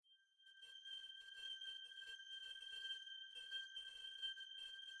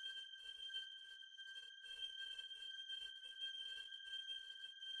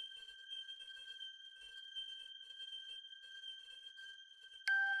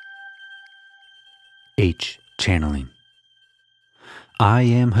H. Channeling. I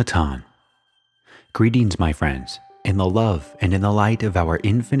am Hatonn. Greetings, my friends, in the love and in the light of our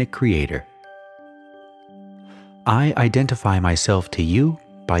infinite Creator. I identify myself to you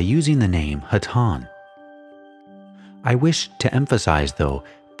by using the name Hatonn. I wish to emphasize, though,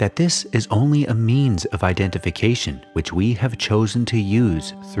 that this is only a means of identification which we have chosen to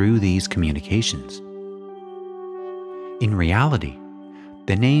use through these communications. In reality,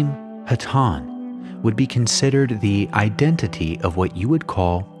 the name Hatonn would be considered the identity of what you would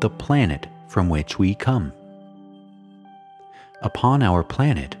call the planet from which we come. Upon our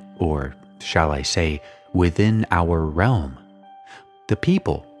planet, or shall I say, within our realm, the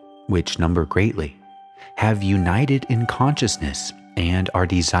people, which number greatly, have united in consciousness and are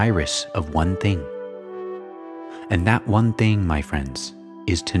desirous of one thing. And that one thing, my friends,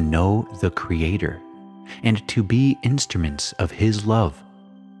 is to know the Creator and to be instruments of His love.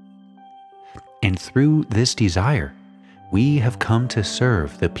 And through this desire, we have come to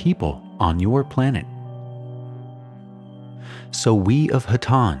serve the people on your planet. So we of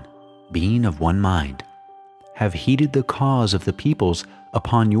Hatonn, being of one mind, have heeded the cause of the peoples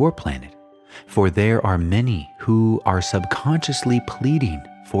upon your planet, for there are many who are subconsciously pleading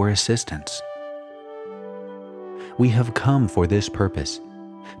for assistance. We have come for this purpose,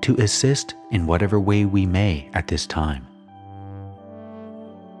 to assist in whatever way we may at this time.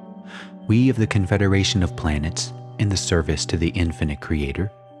 We of the Confederation of Planets, in the service to the Infinite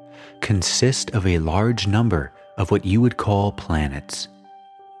Creator, consist of a large number of what you would call planets.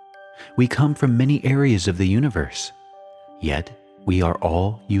 We come from many areas of the universe, yet we are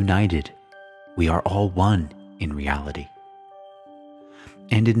all united. We are all one in reality.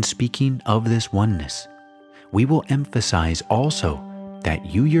 And in speaking of this oneness, we will emphasize also that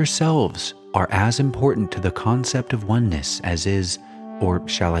you yourselves are as important to the concept of oneness as is, or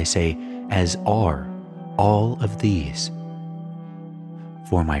shall I say, as are all of these.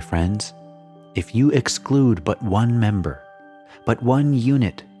 For my friends, if you exclude but one member, but one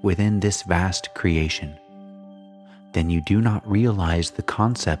unit within this vast creation, then you do not realize the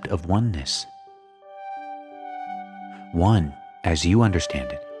concept of oneness. One, as you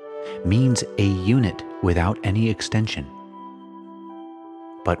understand it, means a unit without any extension.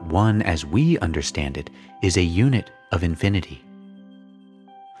 But one, as we understand it, is a unit of infinity.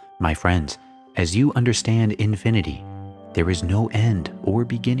 My friends, as you understand infinity, there is no end or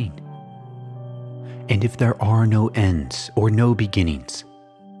beginning. And if there are no ends or no beginnings,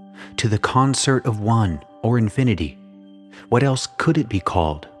 to the concert of one or infinity, what else could it be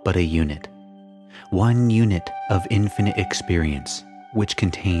called but a unit? One unit of infinite experience, which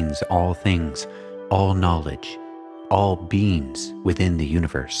contains all things, all knowledge, all beings within the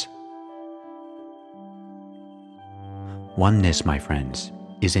universe. Oneness, my friends,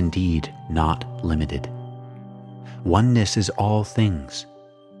 is indeed not limited. Oneness is all things.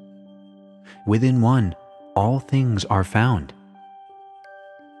 Within one, all things are found.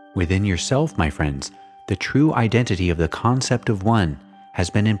 Within yourself, my friends, the true identity of the concept of one has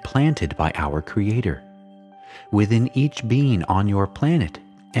been implanted by our Creator. Within each being on your planet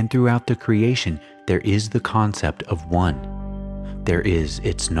and throughout the creation, there is the concept of one. There is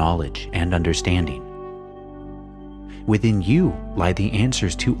its knowledge and understanding. Within you lie the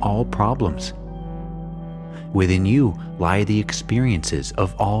answers to all problems. Within you lie the experiences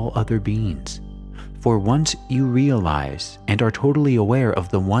of all other beings. For once you realize and are totally aware of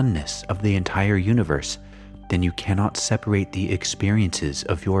the oneness of the entire universe, then you cannot separate the experiences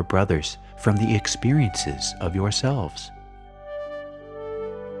of your brothers from the experiences of yourselves.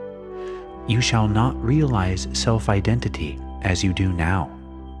 You shall not realize self-identity as you do now.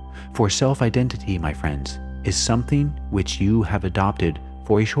 For self-identity, my friends, is something which you have adopted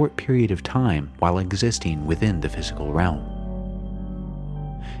for a short period of time while existing within the physical realm.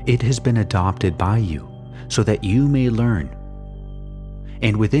 It has been adopted by you so that you may learn.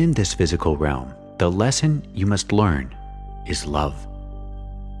 And within this physical realm, the lesson you must learn is love.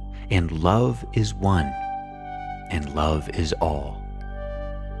 And love is one, and love is all.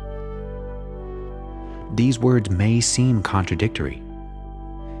 These words may seem contradictory,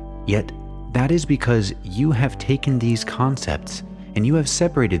 yet that is because you have taken these concepts and you have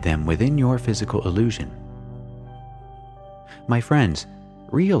separated them within your physical illusion. My friends,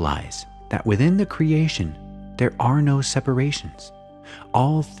 realize that within the creation, there are no separations.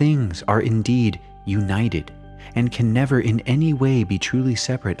 All things are indeed united and can never in any way be truly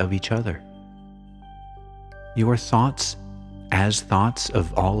separate of each other. Your thoughts, as thoughts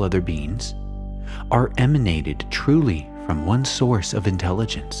of all other beings, are emanated truly from one source of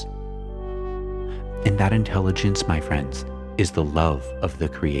intelligence. And that intelligence, my friends, is the love of the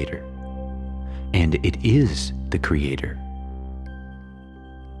Creator. and it is the Creator.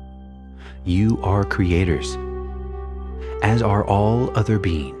 You are creators, as are all other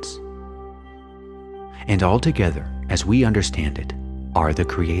beings, and altogether, as we understand it, are the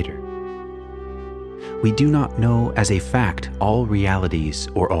Creator. We do not know as a fact all realities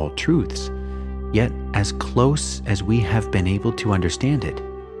or all truths, yet as close as we have been able to understand it,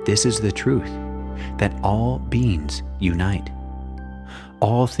 this is the truth, that all beings unite.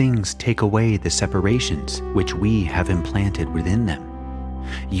 All things take away the separations which we have implanted within them,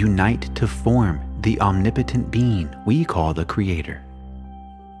 unite to form the omnipotent being we call the Creator.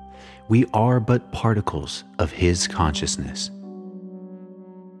 We are but particles of His consciousness.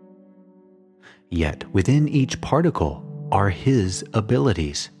 Yet within each particle are His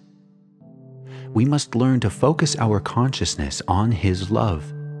abilities. We must learn to focus our consciousness on His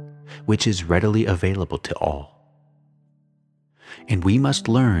love, which is readily available to all. And we must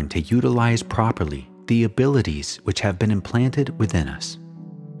learn to utilize properly the abilities which have been implanted within us.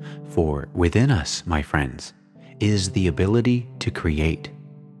 For within us, my friends, is the ability to create,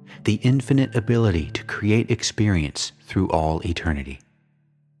 the infinite ability to create experience through all eternity.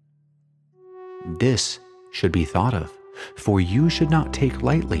 This should be thought of, for you should not take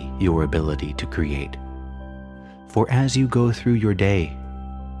lightly your ability to create. For as you go through your day,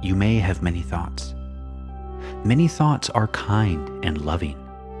 you may have many thoughts. Many thoughts are kind and loving.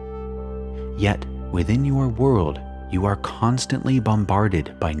 Yet within your world, you are constantly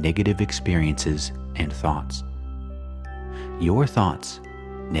bombarded by negative experiences and thoughts. Your thoughts,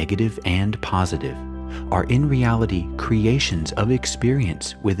 negative and positive, are in reality creations of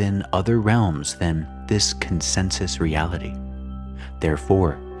experience within other realms than this consensus reality.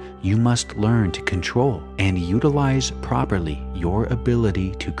 Therefore, you must learn to control and utilize properly your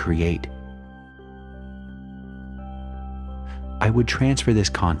ability to create. I would transfer this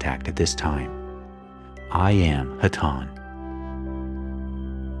contact at this time. I am Hatonn.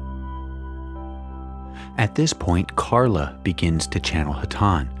 At this point, Carla begins to channel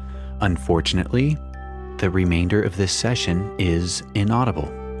Hatonn. Unfortunately, the remainder of this session is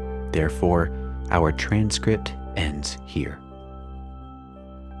inaudible. Therefore, our transcript ends here.